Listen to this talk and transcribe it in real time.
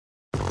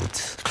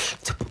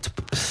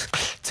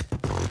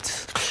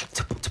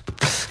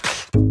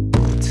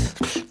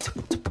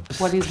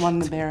What is One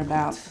the Bear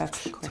about?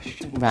 That's the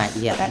question. Right,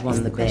 yeah, that One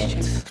is the Bear.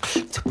 question.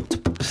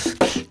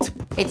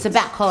 It's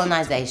about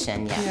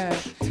colonisation, Yeah.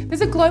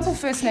 There's a global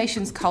First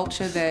Nations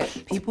culture that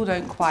people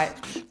don't quite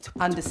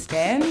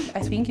understand, I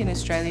think, in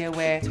Australia,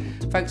 where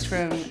folks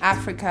from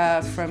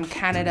Africa, from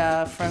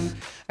Canada, from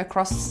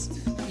across,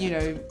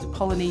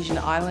 Polynesian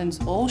islands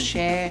all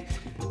share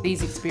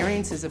these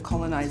experiences of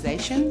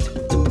colonisation.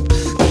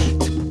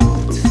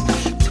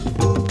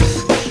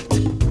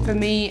 For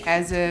me,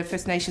 as a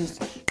First Nations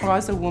or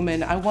as a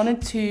woman, I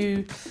wanted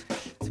to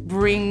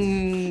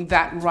bring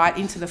that right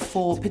into the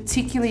fore,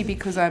 particularly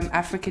because I'm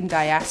African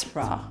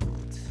diaspora.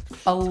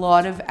 A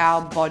lot of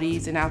our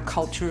bodies and our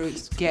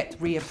cultures get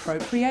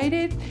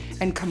reappropriated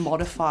and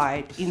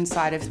commodified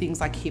inside of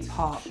things like hip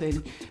hop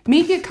and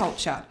media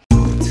culture.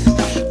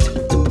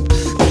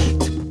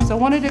 So I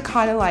wanted to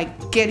kind of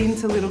like get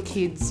into little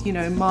kids,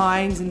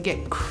 minds and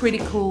get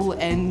critical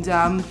and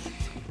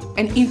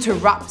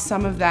interrupt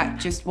some of that,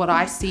 just what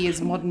I see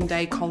as modern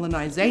day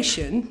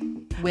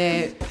colonisation,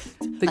 where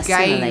the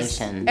gays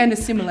and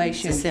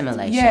assimilation.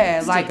 Yeah,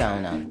 still like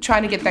going on.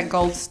 Trying to get that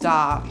gold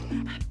star.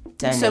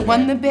 So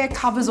One the Bear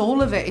covers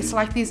all of it. It's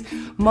like this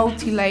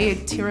multi-layered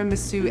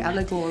tiramisu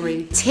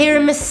allegory.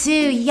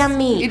 Tiramisu,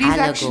 yummy It is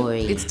allegory.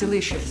 actually, it's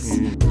delicious.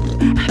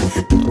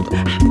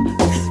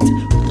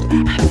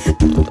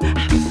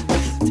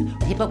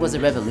 Hip hop was a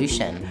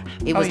revolution.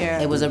 It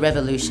was a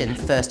revolution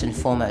first and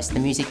foremost. The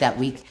music that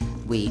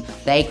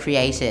they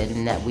created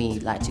and that we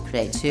like to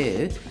create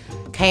too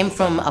came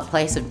from a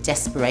place of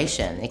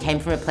desperation. It came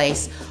from a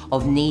place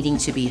of needing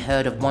to be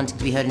heard, of wanting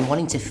to be heard and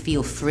wanting to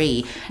feel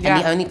free.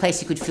 And the only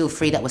place you could feel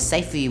free that was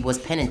safe for you was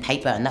pen and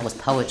paper, and that was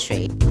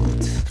poetry.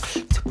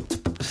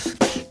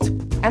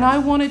 And I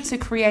wanted to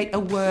create a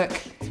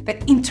work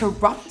that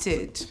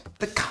interrupted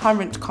the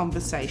current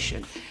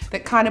conversation,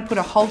 that kind of put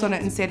a hold on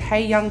it and said,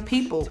 hey, young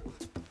people,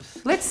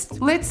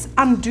 let's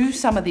undo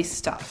some of this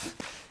stuff.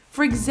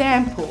 For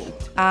example,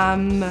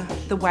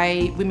 the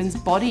way women's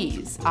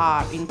bodies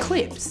are in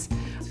clips.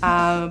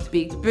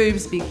 Big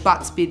boobs, big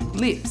butts, big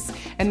lips.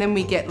 And then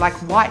we get like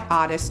white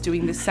artists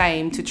doing the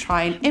same to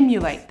try and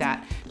emulate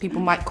that.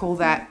 People might call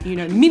that,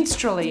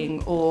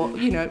 minstrelling or,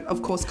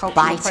 of course,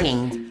 cultural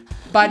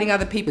biting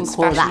other people's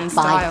fashion and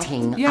style.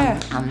 Biting. Yeah.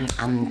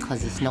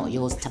 Because it's not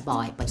yours to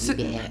bite, but you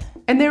get it.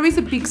 And there is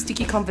a big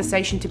sticky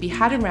conversation to be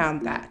had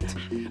around that.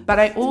 But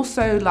I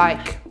also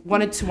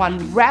wanted to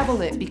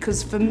unravel it,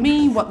 because for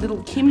me, what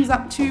little Kim's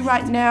up to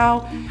right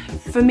now,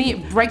 for me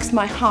it breaks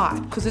my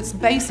heart, because it's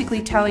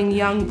basically telling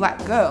young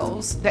black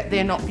girls that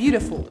they're not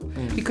beautiful.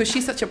 Because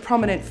she's such a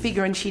prominent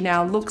figure and she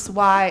now looks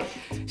white,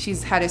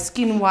 she's had her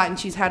skin white and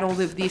she's had all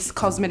of this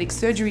cosmetic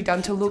surgery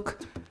done to look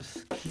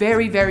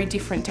very, very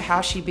different to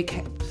how she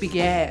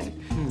began.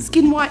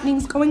 Skin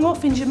whitening's going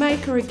off in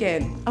Jamaica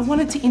again. I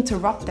wanted to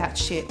interrupt that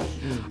shit.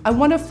 I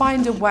want to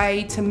find a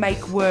way to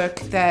make work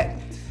that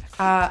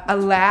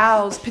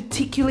allows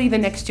particularly the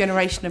next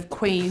generation of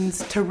queens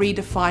to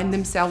redefine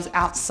themselves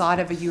outside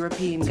of a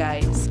European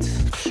gaze.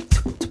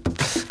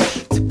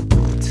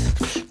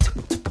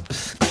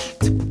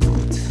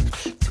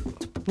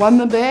 One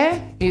the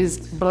Bear is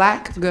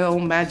black girl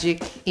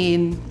magic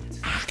in